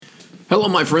Hello,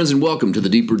 my friends, and welcome to the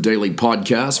Deeper Daily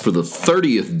Podcast for the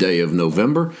 30th day of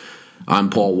November. I'm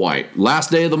Paul White.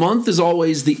 Last day of the month is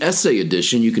always the essay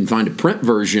edition. You can find a print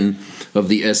version of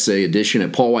the essay edition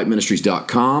at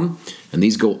paulwhiteministries.com, and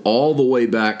these go all the way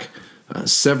back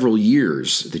several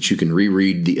years that you can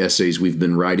reread the essays we've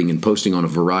been writing and posting on a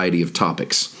variety of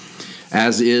topics.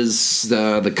 As is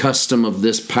the custom of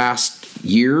this past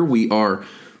year, we are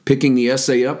picking the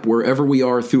essay up wherever we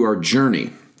are through our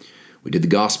journey. We did the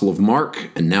Gospel of Mark,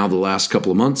 and now the last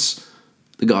couple of months,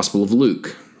 the Gospel of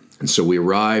Luke. And so we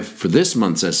arrive for this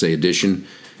month's essay edition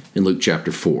in Luke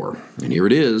chapter 4. And here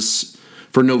it is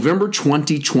for November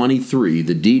 2023,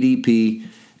 the DDP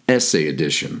essay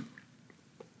edition.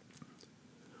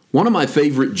 One of my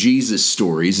favorite Jesus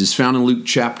stories is found in Luke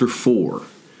chapter 4.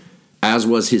 As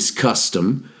was his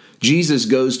custom, Jesus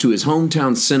goes to his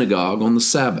hometown synagogue on the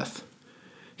Sabbath.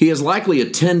 He has likely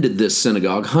attended this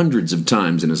synagogue hundreds of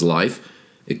times in his life,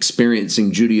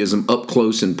 experiencing Judaism up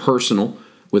close and personal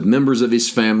with members of his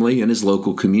family and his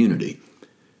local community.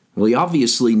 Well, he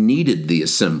obviously needed the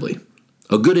assembly,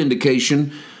 a good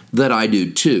indication that I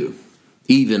do too,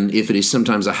 even if it is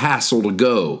sometimes a hassle to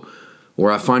go,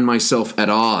 or I find myself at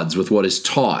odds with what is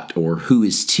taught or who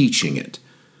is teaching it.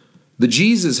 The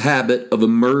Jesus habit of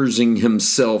immersing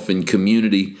himself in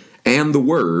community and the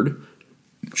Word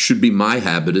should be my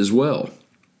habit as well.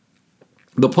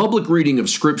 The public reading of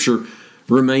Scripture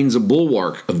remains a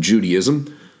bulwark of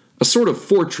Judaism, a sort of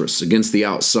fortress against the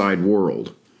outside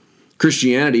world.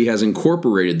 Christianity has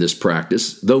incorporated this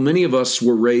practice, though many of us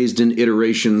were raised in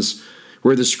iterations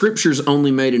where the Scriptures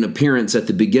only made an appearance at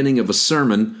the beginning of a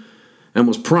sermon and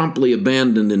was promptly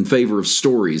abandoned in favor of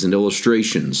stories and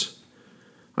illustrations.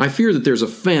 I fear that there's a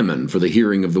famine for the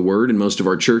hearing of the Word in most of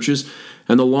our churches,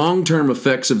 and the long-term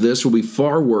effects of this will be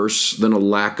far worse than a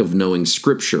lack of knowing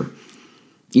Scripture.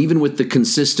 Even with the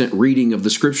consistent reading of the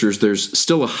Scriptures, there's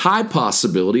still a high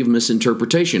possibility of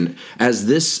misinterpretation, as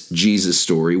this Jesus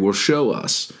story will show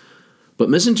us. But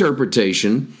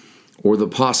misinterpretation, or the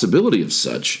possibility of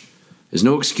such, is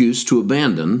no excuse to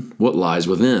abandon what lies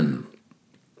within.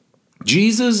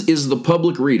 Jesus is the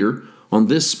public reader on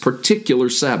this particular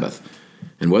Sabbath,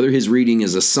 and whether his reading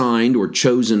is assigned or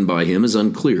chosen by him is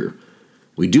unclear.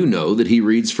 We do know that he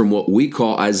reads from what we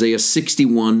call Isaiah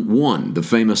 61:1, the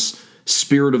famous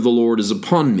 "Spirit of the Lord is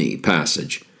upon me"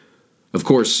 passage. Of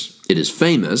course, it is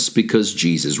famous because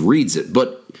Jesus reads it,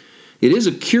 but it is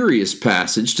a curious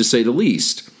passage to say the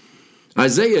least.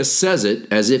 Isaiah says it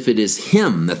as if it is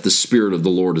him that the Spirit of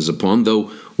the Lord is upon, though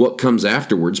what comes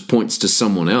afterwards points to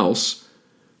someone else.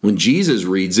 When Jesus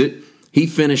reads it, he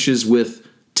finishes with,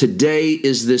 "Today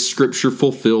is this scripture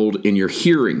fulfilled in your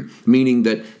hearing," meaning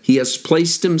that he has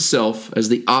placed himself as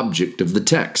the object of the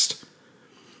text.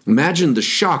 Imagine the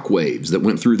shock waves that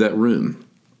went through that room.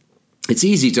 It's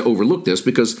easy to overlook this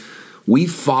because we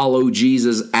follow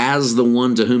Jesus as the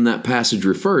one to whom that passage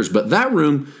refers, but that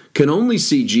room can only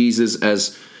see Jesus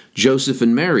as Joseph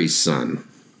and Mary's son.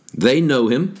 They know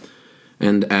him,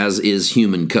 and as is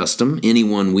human custom,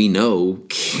 anyone we know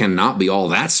cannot be all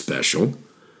that special.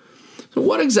 So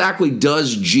what exactly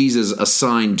does Jesus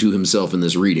assign to himself in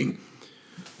this reading?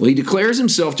 Well, he declares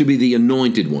himself to be the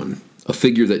Anointed One, a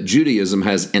figure that Judaism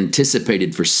has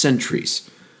anticipated for centuries.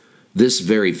 This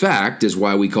very fact is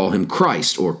why we call him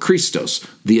Christ, or Christos,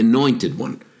 the Anointed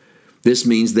One. This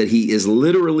means that he is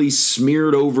literally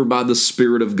smeared over by the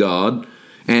Spirit of God,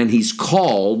 and he's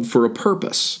called for a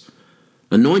purpose.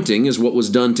 Anointing is what was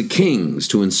done to kings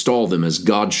to install them as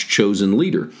God's chosen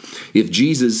leader. If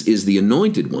Jesus is the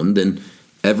Anointed One, then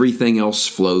everything else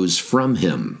flows from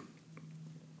him.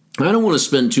 I don't want to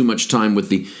spend too much time with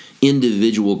the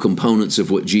individual components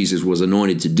of what Jesus was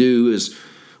anointed to do, as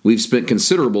we've spent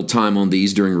considerable time on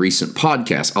these during recent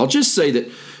podcasts. I'll just say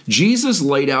that Jesus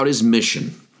laid out his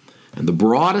mission and the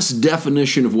broadest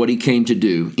definition of what he came to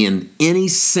do in any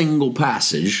single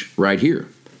passage right here.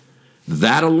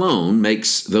 That alone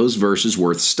makes those verses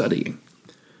worth studying.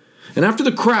 And after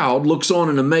the crowd looks on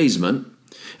in amazement,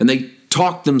 and they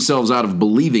talk themselves out of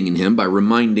believing in him by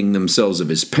reminding themselves of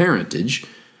his parentage,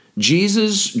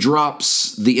 Jesus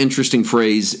drops the interesting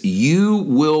phrase, "You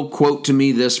will quote to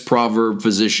me this proverb,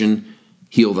 physician,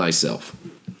 heal thyself."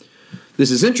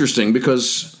 This is interesting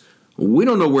because we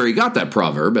don't know where he got that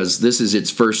proverb, as this is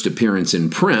its first appearance in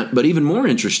print, but even more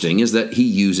interesting is that he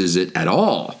uses it at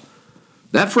all.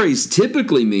 That phrase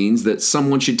typically means that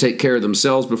someone should take care of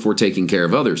themselves before taking care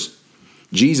of others.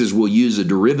 Jesus will use a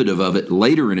derivative of it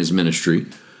later in his ministry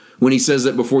when he says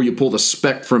that before you pull the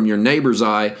speck from your neighbor's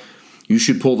eye, you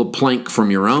should pull the plank from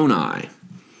your own eye.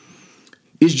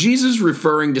 Is Jesus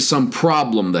referring to some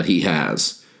problem that he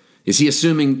has? Is he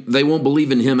assuming they won't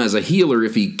believe in him as a healer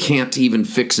if he can't even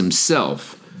fix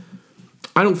himself?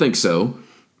 I don't think so,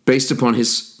 based upon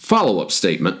his follow-up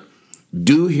statement.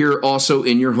 Do here also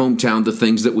in your hometown the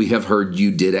things that we have heard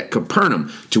you did at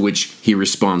Capernaum, to which he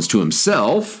responds to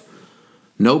himself,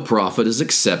 no prophet is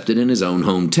accepted in his own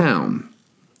hometown.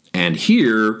 And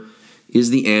here is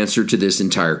the answer to this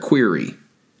entire query.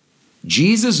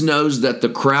 Jesus knows that the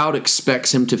crowd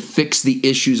expects him to fix the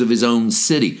issues of his own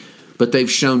city, but they've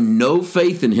shown no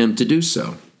faith in him to do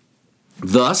so.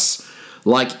 Thus,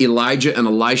 like Elijah and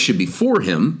Elisha before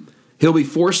him, he'll be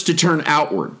forced to turn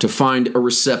outward to find a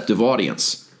receptive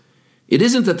audience. It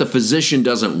isn't that the physician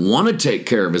doesn't want to take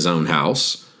care of his own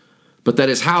house, but that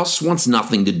his house wants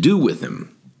nothing to do with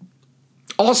him.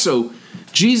 Also,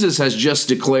 Jesus has just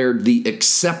declared the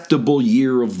acceptable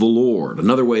year of the Lord,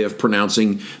 another way of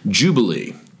pronouncing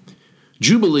Jubilee.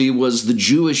 Jubilee was the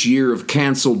Jewish year of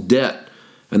canceled debt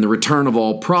and the return of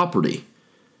all property.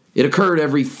 It occurred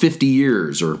every 50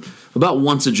 years, or about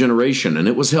once a generation, and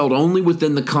it was held only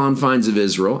within the confines of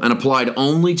Israel and applied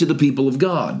only to the people of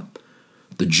God.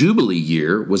 The Jubilee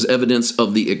year was evidence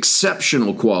of the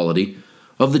exceptional quality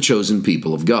of the chosen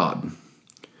people of God.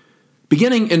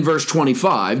 Beginning in verse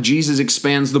 25, Jesus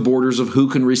expands the borders of who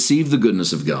can receive the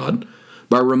goodness of God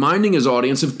by reminding his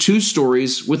audience of two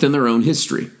stories within their own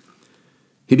history.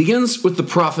 He begins with the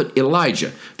prophet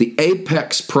Elijah, the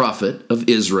apex prophet of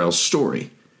Israel's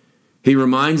story. He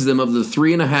reminds them of the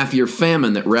 3.5-year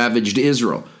famine that ravaged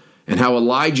Israel, and how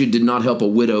Elijah did not help a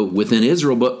widow within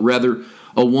Israel, but rather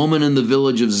a woman in the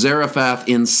village of Zarephath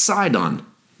in Sidon,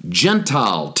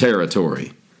 Gentile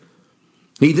territory.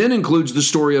 He then includes the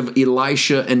story of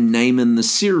Elisha and Naaman the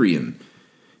Syrian.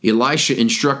 Elisha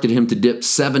instructed him to dip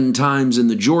 7 times in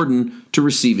the Jordan to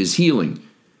receive his healing.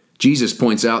 Jesus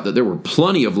points out that there were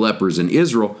plenty of lepers in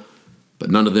Israel, but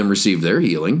none of them received their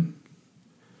healing.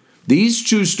 These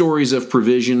two stories of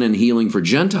provision and healing for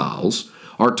Gentiles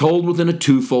are told within a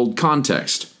twofold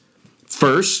context.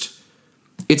 First,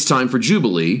 it's time for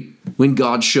Jubilee, when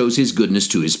God shows his goodness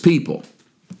to his people.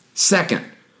 Second,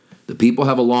 the people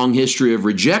have a long history of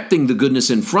rejecting the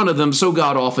goodness in front of them, so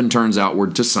God often turns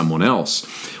outward to someone else.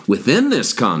 Within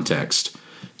this context,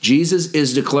 Jesus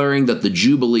is declaring that the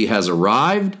Jubilee has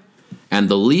arrived, and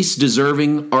the least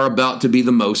deserving are about to be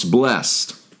the most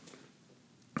blessed.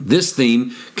 This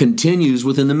theme continues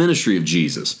within the ministry of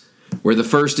Jesus, where the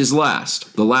first is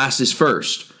last, the last is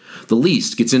first, the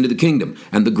least gets into the kingdom,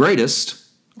 and the greatest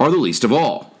are the least of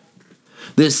all.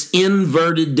 This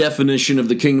inverted definition of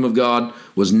the kingdom of God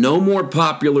was no more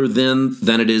popular then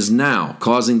than it is now,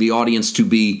 causing the audience to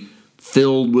be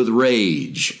filled with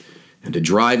rage and to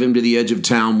drive him to the edge of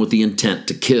town with the intent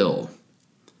to kill.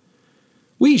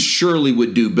 We surely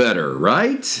would do better,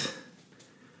 right?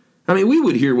 I mean, we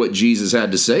would hear what Jesus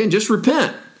had to say and just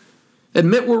repent,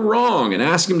 admit we're wrong, and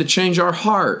ask him to change our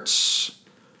hearts.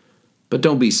 But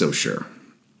don't be so sure.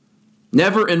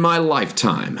 Never in my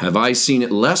lifetime have I seen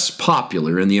it less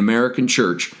popular in the American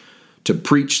church to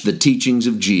preach the teachings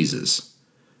of Jesus.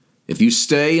 If you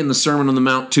stay in the Sermon on the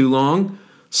Mount too long,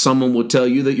 someone will tell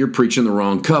you that you're preaching the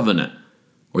wrong covenant,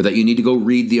 or that you need to go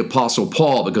read the Apostle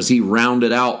Paul because he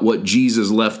rounded out what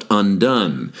Jesus left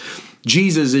undone.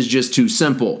 Jesus is just too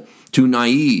simple, too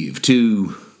naive,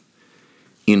 too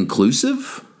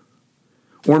inclusive?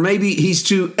 Or maybe he's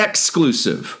too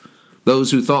exclusive.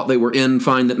 Those who thought they were in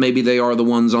find that maybe they are the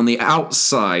ones on the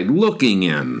outside looking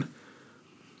in.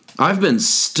 I've been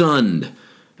stunned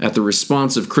at the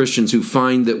response of Christians who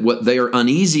find that what they are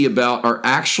uneasy about are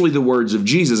actually the words of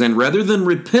Jesus. And rather than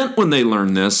repent when they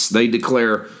learn this, they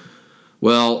declare,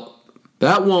 well,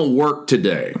 that won't work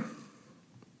today.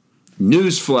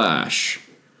 Newsflash.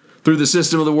 Through the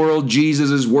system of the world,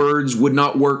 Jesus' words would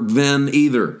not work then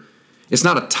either. It's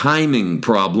not a timing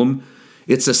problem.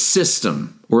 It's a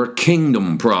system or a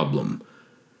kingdom problem.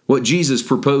 What Jesus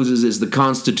proposes is the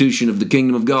constitution of the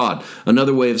kingdom of God.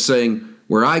 Another way of saying,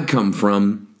 where I come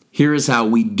from, here is how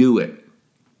we do it.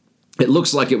 It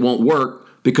looks like it won't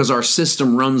work because our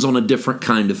system runs on a different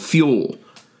kind of fuel.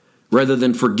 Rather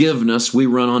than forgiveness, we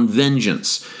run on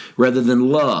vengeance. Rather than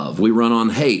love, we run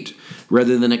on hate.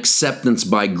 Rather than acceptance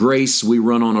by grace, we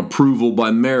run on approval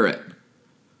by merit.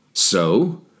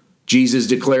 So, Jesus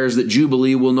declares that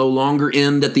Jubilee will no longer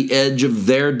end at the edge of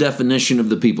their definition of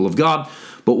the people of God,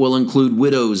 but will include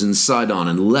widows in Sidon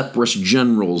and leprous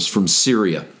generals from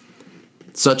Syria.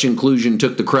 Such inclusion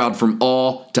took the crowd from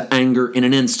awe to anger in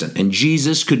an instant, and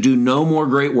Jesus could do no more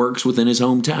great works within his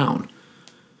hometown.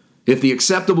 If the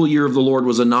acceptable year of the Lord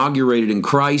was inaugurated in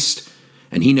Christ,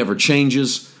 and he never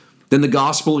changes, then the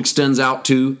gospel extends out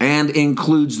to and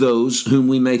includes those whom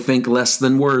we may think less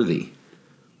than worthy.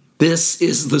 This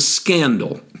is the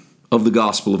scandal of the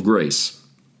gospel of grace.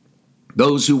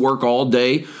 Those who work all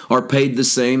day are paid the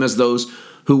same as those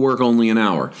who work only an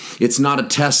hour. It's not a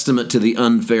testament to the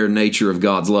unfair nature of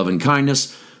God's love and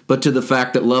kindness, but to the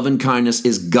fact that love and kindness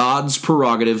is God's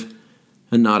prerogative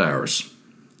and not ours.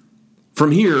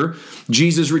 From here,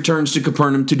 Jesus returns to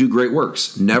Capernaum to do great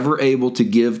works, never able to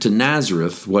give to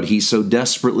Nazareth what he so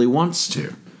desperately wants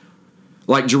to.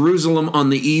 Like Jerusalem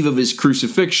on the eve of his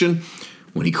crucifixion,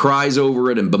 when he cries over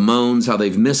it and bemoans how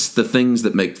they've missed the things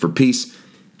that make for peace,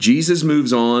 Jesus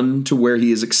moves on to where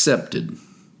he is accepted.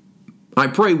 I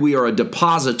pray we are a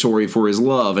depository for his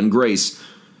love and grace,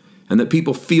 and that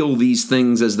people feel these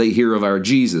things as they hear of our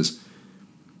Jesus.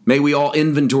 May we all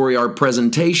inventory our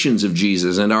presentations of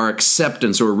Jesus and our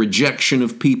acceptance or rejection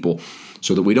of people,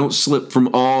 so that we don't slip from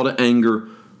awe to anger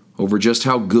over just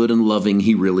how good and loving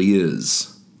he really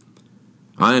is.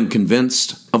 I am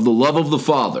convinced of the love of the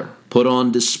Father put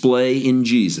on display in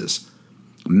Jesus.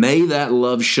 May that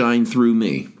love shine through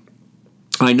me.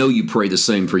 I know you pray the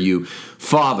same for you.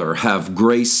 Father, have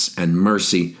grace and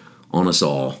mercy on us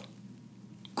all.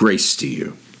 Grace to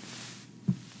you.